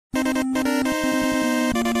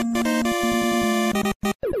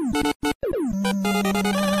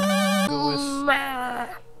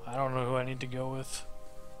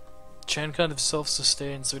Chen kind of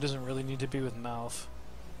self-sustained, so he doesn't really need to be with Mouth.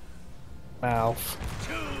 Mouth.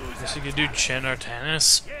 Guess you could do Chen or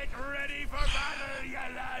Tannis.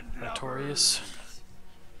 Artorias.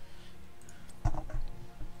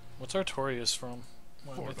 What's Artorias from?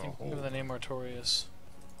 Why do I think of the name Artorias?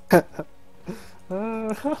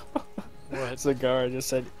 What? Cigar just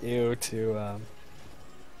said ew to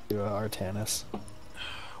Artanis.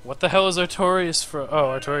 What the hell is Artorias from? Oh,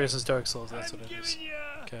 Artorias is Dark Souls, that's what it is.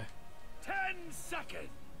 Okay. 10 seconds.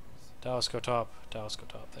 Dallas, go top. Dallas, go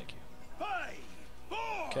top, thank you. 5, 4,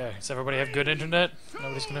 Okay, does everybody have good internet?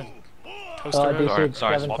 Nobody's gonna toast DC, around?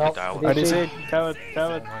 Sorry, Kevin, swap help. the dial. DC.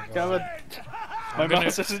 Coming. My gonna-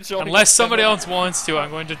 mouse isn't showing. Unless somebody else wants to, I'm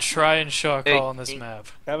going to try and shot call on this map.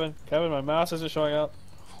 Kevin, my mouse isn't showing up.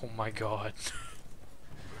 Oh my god.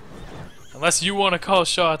 Unless you want to call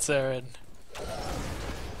shots, Aaron.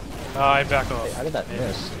 I back off. Hey, how did that Maybe.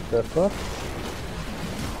 miss? The fuck?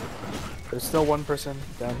 There's still one person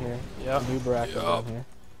down here. Yep. Anub'arak is Yep. down here.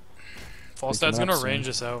 Falstad's Picking gonna up range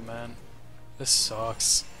soon. us out, man. This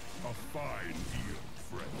sucks. a fine deal,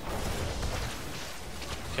 friend.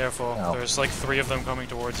 Careful. Ow. There's like 3 of them coming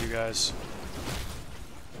towards you guys.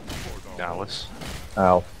 Dallas.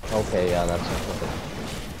 Ow. Okay, yeah, that's it.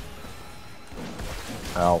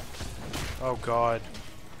 Ow. Oh god.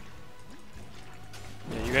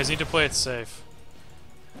 Yeah, you guys need to play it safe.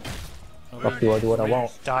 Up to I do what I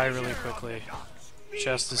want. Die really quickly.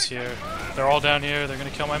 Chest is here. They're all down here. They're gonna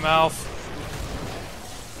kill my mouth.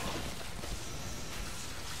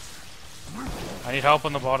 I need help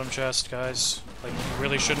on the bottom chest, guys. Like, you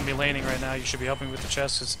really shouldn't be laning right now. You should be helping with the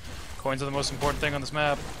chest, because coins are the most important thing on this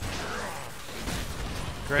map.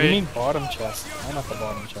 What do you Great. mean bottom chest? I'm not the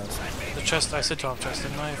bottom chest. The chest, I said top chest,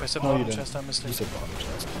 didn't I? If I said No, you bottom didn't. chest, I missed You it. said bottom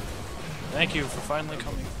chest. Thank you for finally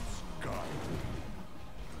coming.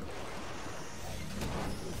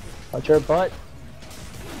 Touch her butt.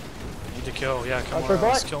 Need to kill, yeah, kill Touch her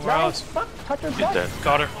Morales. butt. Kill Nice. Morales. Fuck. Touch her He's butt. dead.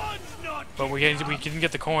 Got her. One's not But we didn't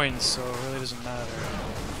get the coins, so it really doesn't matter.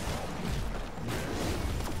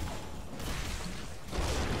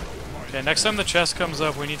 Okay, next time the chest comes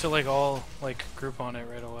up, we need to like all like group on it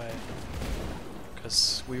right away.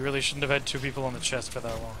 Because we really shouldn't have had 2 people on the chest for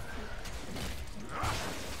that long.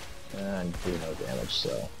 And do no damage,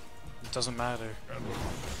 so. It doesn't matter.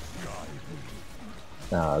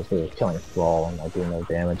 No, I was really killing Thrall and I do no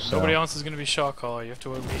damage, so. Nobody else is going to be shot caller. You have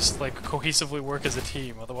to at least like cohesively work as a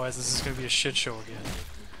team. Otherwise, this is going to be a shit show again.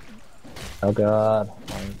 Oh god.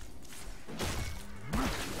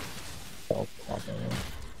 Oh, fucking.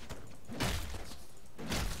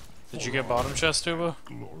 Did you get bottom chest, Tuba?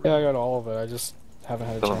 Yeah, I got all of it. I just haven't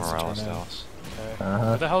had a Kill chance to Morales, turn in. Dallas. Okay.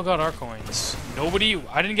 Uh-huh. Who the hell got our coins? Nobody?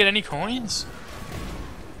 I didn't get any coins?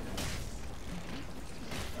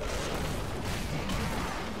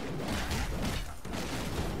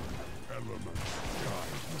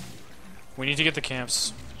 We need to get the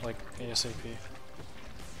camps, like, ASAP.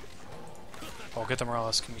 Oh, get the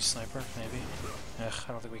Morales. Can we sniper? Maybe? Ugh,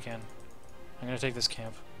 I don't think we can. I'm gonna take this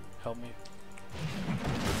camp. Help me.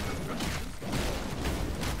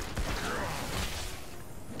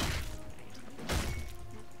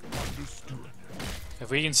 If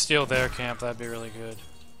we can steal their camp, that'd be really good.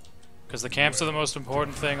 Because the camps are the most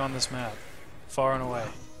important thing on this map. Far and away.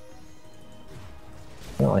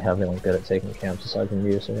 I don't really have anyone good at taking camps aside from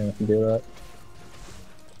you, so you're gonna have to do that.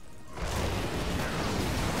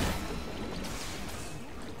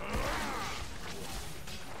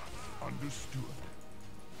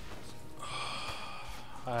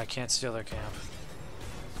 I can't steal their camp.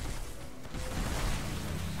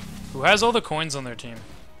 Who has all the coins on their team?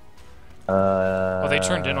 Oh, they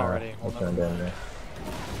turned in already. I turned in, yeah.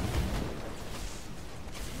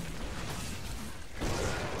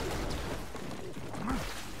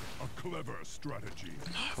 a clever strategy.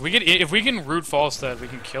 If we can root Falstad, we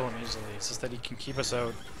can kill him easily. It's just that he can keep us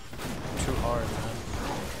out too hard, man.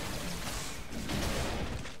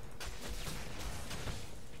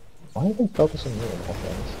 Why are they focusing me on all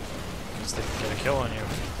things? Because they can get a kill on you.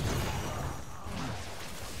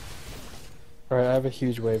 Alright, I have a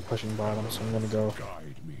huge wave pushing bottom, so I'm gonna go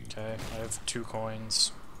Guide me. Okay, I have 2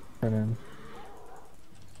 coins. turn in.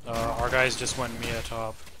 Our guys just went Mia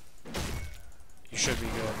top. You should be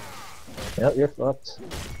good. Yep, you're fucked.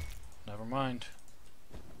 Never mind.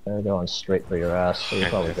 They're going straight for your ass, so you're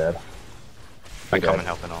probably dead. I come and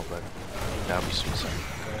help and all, but that would be suicide.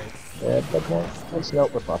 Great. Yeah, but no, it's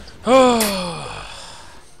nope, we're fucked.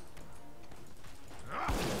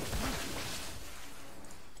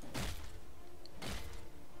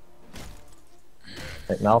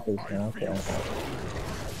 Like, mouth is down, okay.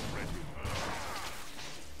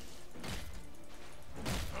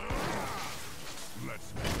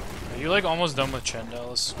 you like almost done with Chen,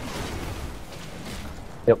 Dallas?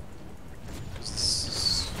 Yep. 'Cause this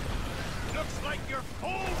is... Looks like your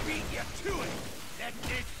foe beat you to it. Let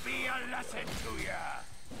this be a lesson to ya.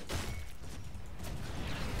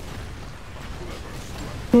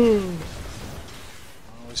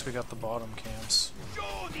 At least we got the bottom camps.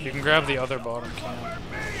 You can grab the other bottom camp.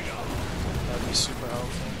 That'd be super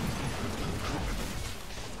helpful.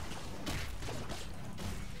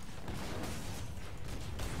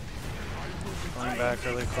 Going back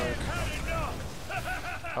really quick.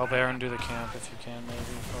 Help Aaron do the camp if you can, maybe.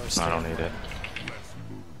 Or stay. I don't need it.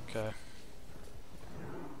 Okay.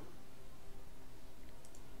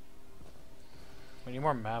 We need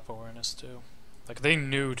more map awareness too. Like they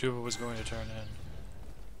knew Tuba was going to turn in.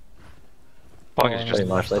 Well, he's just Pretty much,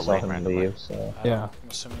 left they the saw lane him randomly. leave, so... Yeah. I'm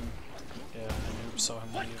assuming. Yeah, I knew saw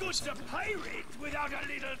him What leave or good's a something. pirate without a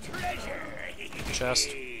little treasure? Chest.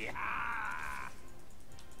 Ah.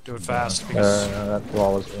 Do it fast because that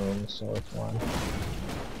Thrall is so it's fine.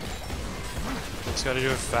 it's got to do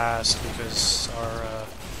it fast because our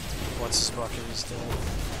what's his bucket is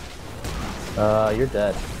dead. You're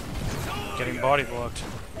dead. Getting body blocked.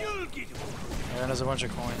 You'll get Aaron has a bunch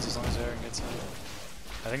of coins as long as Aaron gets it.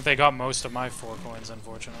 I think they got most of my 4 coins,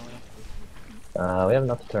 unfortunately. We have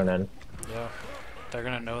enough to turn in. Yeah, they're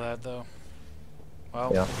gonna know that though.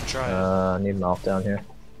 Well, Yeah. we can try it. I need Mouth down here.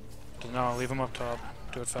 No, leave them up top.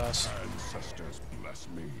 Do it fast. Ancestors bless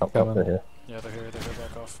me. Oh, they're here. Yeah, they're here. They're here.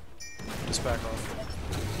 Back off. Just back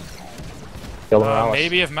off. Kill them,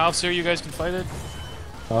 Maybe if Mouth's here, you guys can fight it.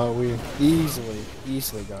 We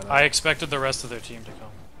easily got it. I expected the rest of their team to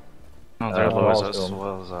come. No, they're low as Thrall's us as doing-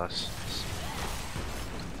 well as us.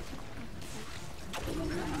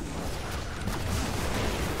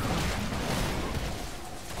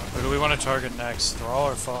 Who do we want to target next? Thrall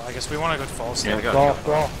or Fall? I guess we want to go to False. Yeah,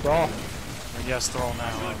 Thrall. Yes, Thrall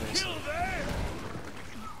now, obviously.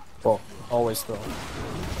 Well, always Thrall.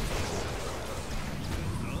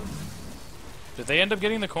 Did they end up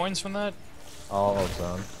getting the coins from that? All of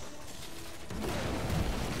them.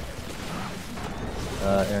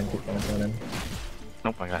 Aaron, keep going turn in.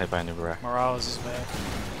 Nope, I got hit by a anub'arak. Morales is back.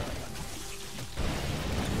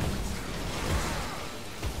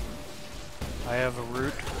 I have a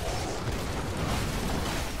root.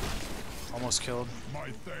 Almost killed. My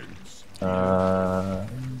thanks.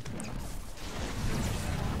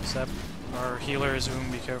 Sep. Our healer is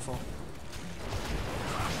Be careful.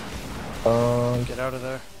 Get out of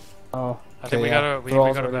there. Oh, I think we yeah. gotta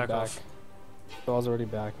Thrall's back already off. Thrall's already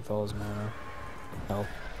back with all his mana. Help.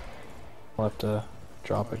 We'll have to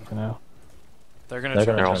drop it for now. They're gonna They're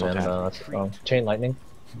try. gonna also turn in, down. that's Chain Lightning.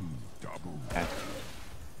 Okay.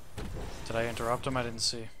 Did I interrupt him? I didn't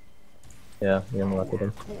see. Yeah, you interrupted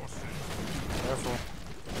him. Careful.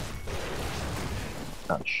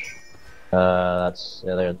 Ouch. That's...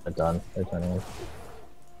 yeah, they're done. They're turning in.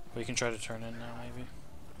 We can try to turn in now, maybe.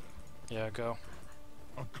 Yeah, go.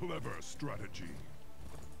 A clever strategy.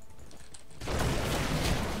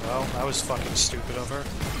 Well, that was fucking stupid of her.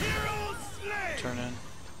 Hero slay. Turn in.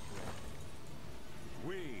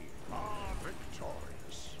 We are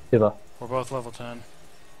victorious. Kiva. We're both level 10.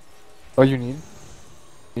 Oh, you need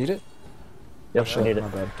it? Yep, Shit, I need it. my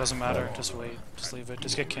bad. Doesn't matter. Just wait. Just leave it.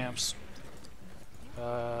 Just get camps.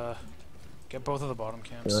 Get both of the bottom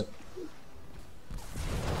camps. Do it.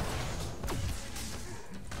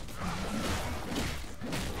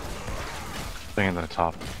 Thing in the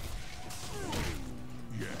top.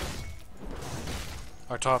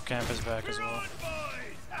 Our top camp is back as well. Boys,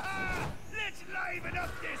 let's liven up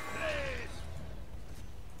this place.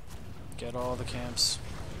 Get all the camps.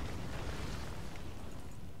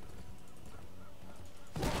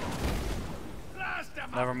 Blast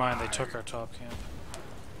 'em Never up. mind, they took our top camp.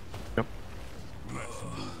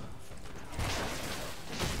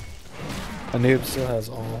 Anub still has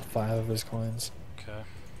all 5 of his coins. Okay.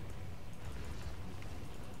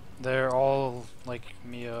 They're all like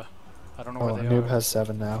Mia. I don't know Oh, where they Anub are. has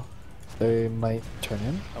 7 now. They might turn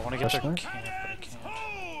in. I want to get their Question camp, mark? but I can't.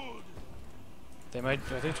 Hold. They might.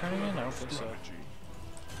 Are they turning in? I don't think so.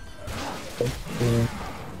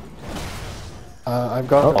 I've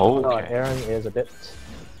got. Oh, Oh, okay. Aaron is a bit...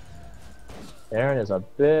 Aaron is a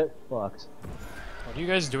bit fucked. What are you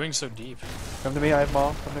guys doing so deep? Come to me, I have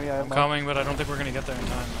Maul. Come to me, I have I'm Maul. coming, but I don't think we're gonna get there in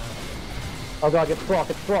time. Oh god, get Thrall,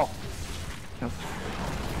 get Thrall!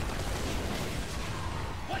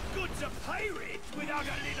 What good's a pirate without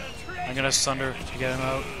a little treasure? I'm gonna sunder to get him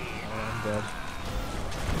out. I'm dead.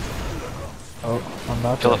 Oh, I'm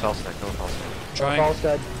not Kill a dead. fell stack, kill a fell stack. Trying. Thrall's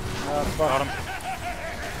dead. Fuck. Got him.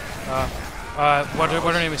 What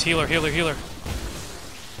her name is? Healer.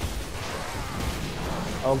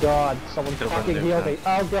 Oh god, someone Still fucking running heal there, me.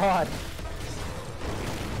 Oh god!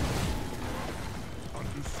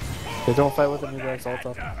 They don't fight with the anub'arak's ult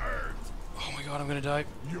up. Oh my god, I'm gonna die.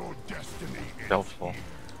 Your destiny is Doubtful.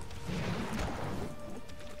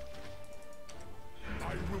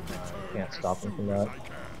 I will return Can't as stop him from soon as that. I can.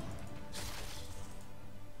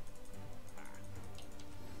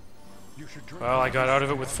 You should drink Well, I got out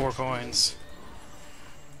of it with 4 coins.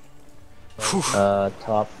 Whew.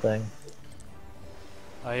 Top thing.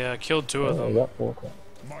 I killed 2 of Oh, I them. got 4 coins.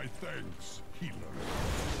 my thanks, healer.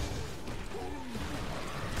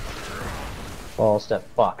 Ball step,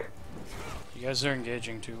 fuck. You guys are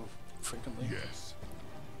engaging too frequently. Yes.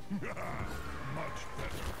 Much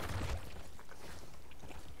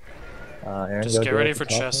better. Aaron, Just go get do ready it for at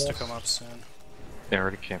the top chests of to this. come up soon. They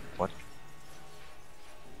already came. What?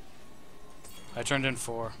 I turned in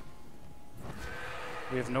 4.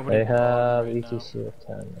 We have nobody. They have right now. e.t.c. of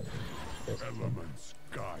 10. Elements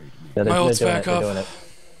guide me. Yeah, My ult's doing back it, they're up. doing it.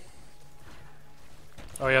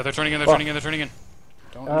 Oh yeah, they're turning in, they're Fuck. turning in, they're turning in.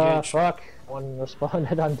 Don't engage. Fuck. One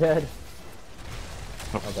responded, I'm dead.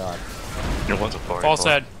 Oh god. Your one's a fire. False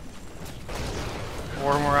head.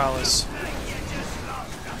 Or Morales.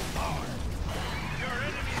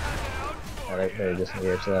 Yeah, they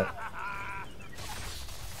disengaged that.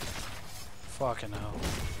 Fucking hell.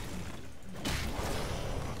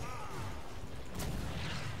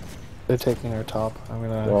 They're taking our top. I'm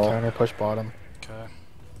gonna Well. counter push bottom. Okay.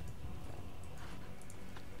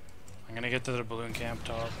 I'm gonna get to the balloon camp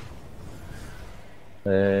top.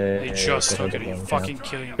 They just took it. Are you fucking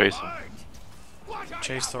kidding me? Face him.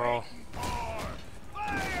 Chase Thrall.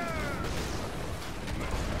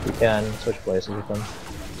 You can switch places with them.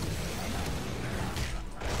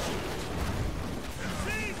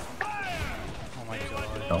 Oh my god.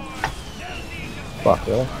 No. Fuck,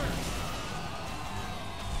 really?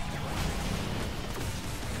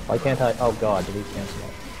 Why can't I? Oh god, did he cancel it?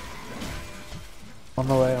 On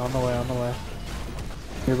the way, on the way, on the way.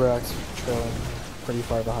 Anub'arak's trailing pretty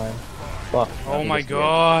far behind. Fuck. Oh he my disengaged.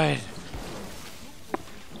 god.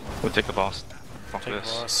 We'll take the boss. Fuck Take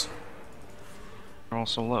this. boss. They're all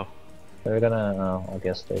so low. They're gonna, I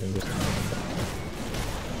guess they can just...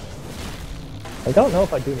 I don't know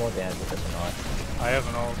if I do more damage with this or not. I have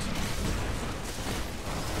an ult.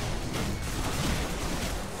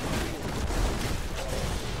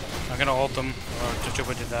 I'm gonna ult them. Or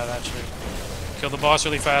Tachuba did that actually. Kill the boss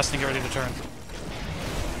really fast and get ready to turn.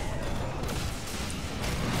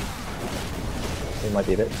 He might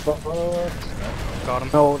be a bit fucked. Got him.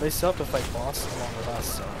 No, they still have to fight boss along with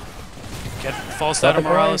us, so. Get false stat of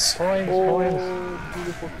Morales. Coins.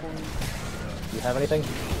 Beautiful coin. You have anything?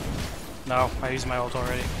 No, I used my ult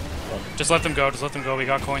already. Just let them go, just let them go. We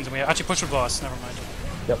got coins and we actually push the boss, never mind.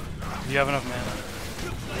 Yep. You have enough mana.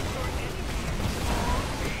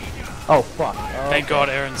 Oh fuck. Oh, Thank God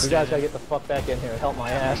Aaron's You guys dead. gotta get the fuck back in here and help my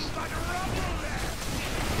ass.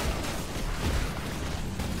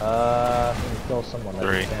 Kill someone that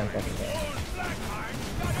 3. can fucking go.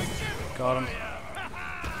 Got him.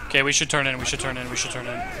 Okay, we should turn in, we should turn in, we should turn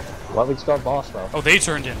in. What? We'd still have boss though. Oh, they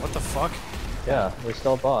turned in, what the fuck? Yeah, we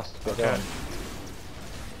still have boss. Get Okay. going.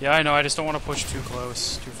 Yeah, I know, I just don't want to push too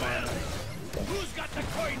close, too far. Who's got the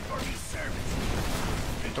coin for me,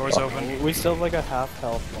 service? Doors open. We still have like a half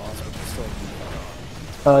health boss, but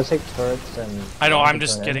we still Take turrets and... I know, I'm turn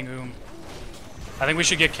just in. getting I think we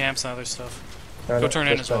should get camps and other stuff. Go turn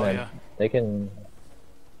in just as well, turn in. yeah. They can...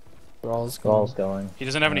 Thrall's Thrall's going. He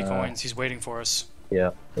doesn't have any Uh, coins, he's waiting for us.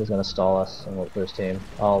 Yeah, he's gonna stall us and look for his team.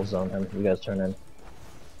 I'll zone him. You guys turn in.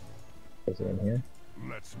 Is he in here?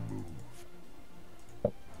 Let's move.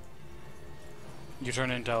 You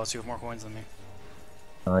turn in, Dallas, you have more coins than me.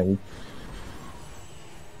 You...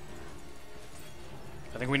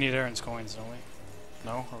 I think we need Aaron's coins, don't we?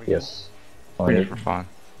 No? Are we Yes. We're fine. good?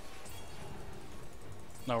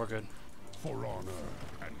 No, we're good. For honor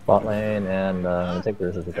and Bot lane and I'm gonna take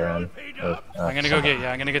bruises with Aaron. I'm gonna go get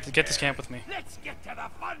get this camp with me. let's get to the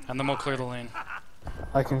fun. And then we'll clear the lane.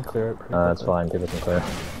 I can clear it pretty That's quickly. fine, people can clear.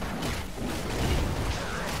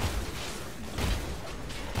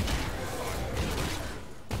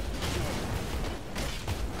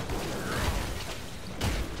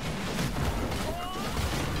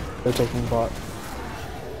 They're taking bot.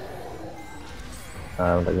 I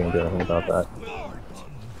don't think we can do anything about that.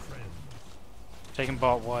 Taking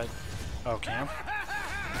bot what? Oh, camp?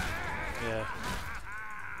 Yeah.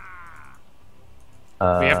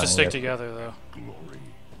 We have to stick yep. together, though.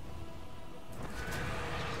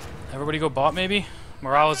 Everybody go bot, maybe?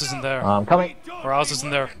 Morales isn't there. Coming! Morales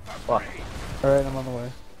isn't there. Fuck. Alright, I'm on the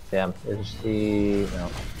way. Damn, is he... No.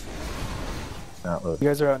 Not load. You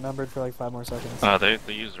guys are outnumbered for like 5 more seconds.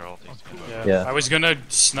 They use their ultis. Yeah. I was gonna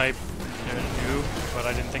snipe noob, but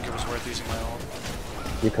I didn't think it was worth using my ult.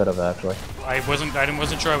 You could have actually. I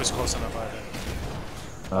wasn't sure I was close enough either.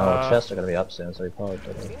 Chests are gonna be up soon, so you probably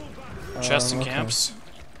could have. Chests and okay. camps.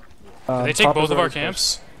 Did they take Popper's both of our already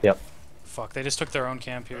camps? Yep. Fuck, they just took their own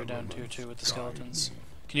camp here down too with the skeletons.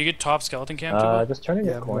 Can you get top skeleton camp too? Just turn in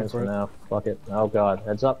your Yeah, coins go for for it. now. Fuck it. Oh god,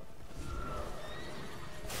 heads up.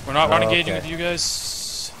 We're not engaging okay. with you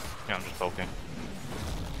guys. Yeah, I'm just poking.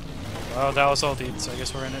 Oh, Dallas ulted, so I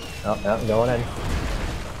guess we're in it. Oh, yeah, I'm going in.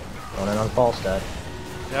 Going in on Falstad.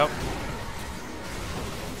 Yep.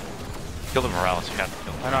 Kill the Morales, you have to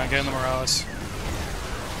kill him. I know, I'm getting the Morales.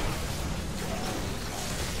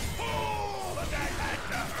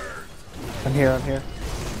 I'm here, I'm here.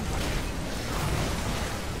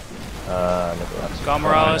 Got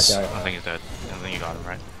Morales. I think he's dead. I think you got him,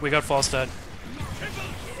 right? We got Falstad.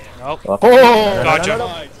 Nope. Oh!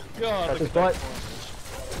 Gotcha. That's his butt.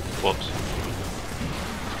 Whoops.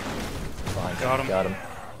 Fine, Got him. Got him.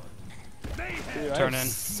 Dude, I Turn have in.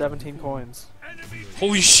 17 coins.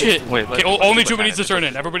 Holy shit! Wait, Okay, let's only do Tuba it needs to turn in.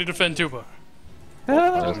 advantage. Everybody defend Tuba.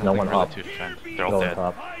 There's no one Really hop. two defend. They're all Go on dead.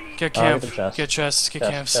 top. Get get camp. the chest. Get chests. Get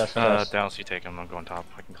camps. Chest. Dallas, you take him. I'm going top.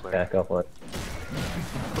 I can clear. Okay, go for it.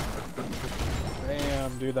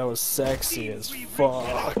 Damn, dude, that was sexy as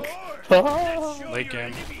fuck. Late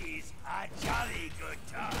game.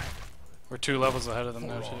 We're 2 levels ahead of them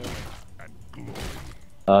now too.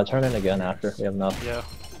 Turn in again after. We have enough. Yeah.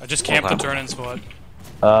 I just camped the turn-in spot.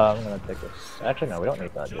 I'm gonna take this. Actually, no, we don't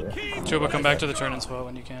need that, do we? Tuba, come back to the turn-in spot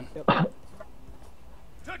when you can. Tuba,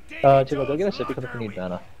 go get a sippy cup if you need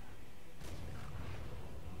mana.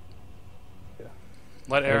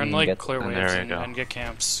 Let Aaron Maybe like get- clear and waves there you go. and get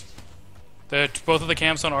camps. Both of the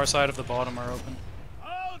camps on our side of the bottom are open.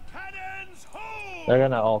 All cannons hold! They're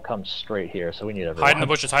gonna all come straight here, so we need everyone. Hide in the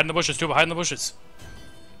bushes. Hide in the bushes. Tuba, hide in the bushes.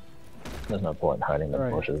 There's no point in hiding in the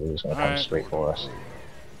Alright. bushes. They're just gonna come Alright. straight for us.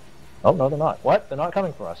 Oh no, they're not. What? They're not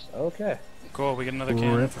coming for us. Okay. Cool. We get another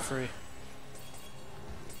cannon for free.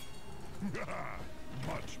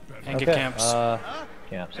 And get Okay. camps.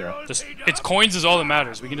 Camps. Yeah. Just it's coins is all that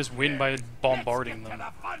matters. We can just win by bombarding them.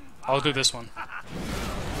 I'll do this one.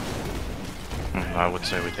 I would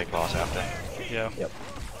say we take loss after. Yeah. Yep.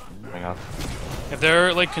 Hang on. If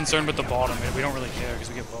they're like concerned with the bottom, we don't really care because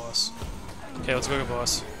we get boss. Okay, let's go get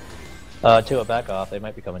boss. Tua, back off. They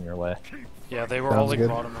might be coming your way. Yeah, they were all Sounds like good.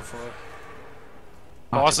 bottom before.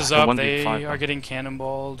 Oh, Boss dude, is I had up. 1v5 They now. are getting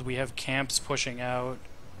cannonballed. We have camps pushing out.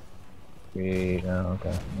 Okay.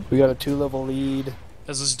 We got a 2-level lead.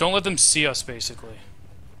 Don't let them see us, basically.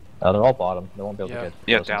 They're all bottom. They won't be able Yeah. to get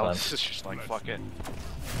Yeah, close in time. Dallas is just like, fuck it.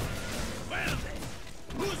 Well then,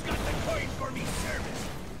 who's got the coin for me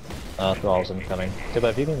service? Thrall's incoming. Tuba,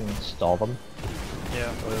 if you can stall them.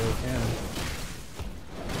 Yeah. Yeah.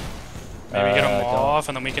 Maybe get them don't. off,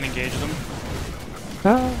 and then we can engage them.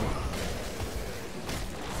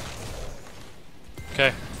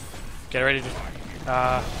 Okay. Get ready to.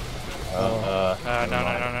 No.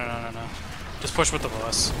 Just push with the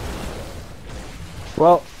boss.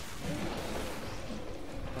 Well,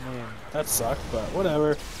 I mean, that sucked, but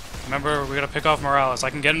whatever. Remember, we gotta pick off Morales. I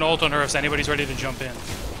can get an ult on her if anybody's ready to jump in.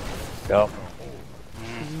 Go.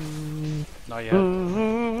 Not yet.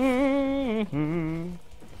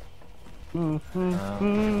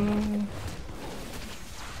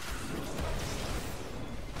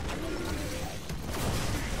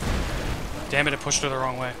 Damn it, it pushed her the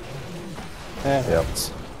wrong way. Yep.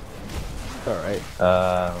 Alright.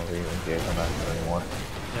 We engage on that anymore.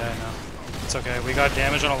 Yeah, I know. It's okay. We got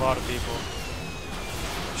damage on a lot of people.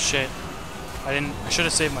 Shit. I should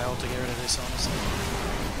have saved my ult to get rid of this, honestly.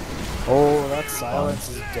 Oh, that silence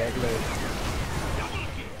is deadly.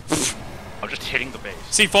 I'm just hitting the base.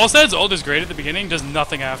 See, Falstad's ult is great at the beginning, does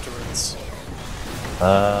nothing afterwards.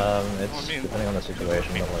 It's mean- depending on the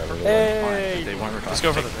situation, but whatever. Hey! They weren't Let's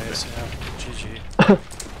go for the base, yeah. GG.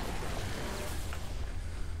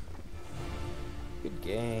 Good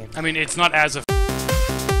game. I mean, it's not as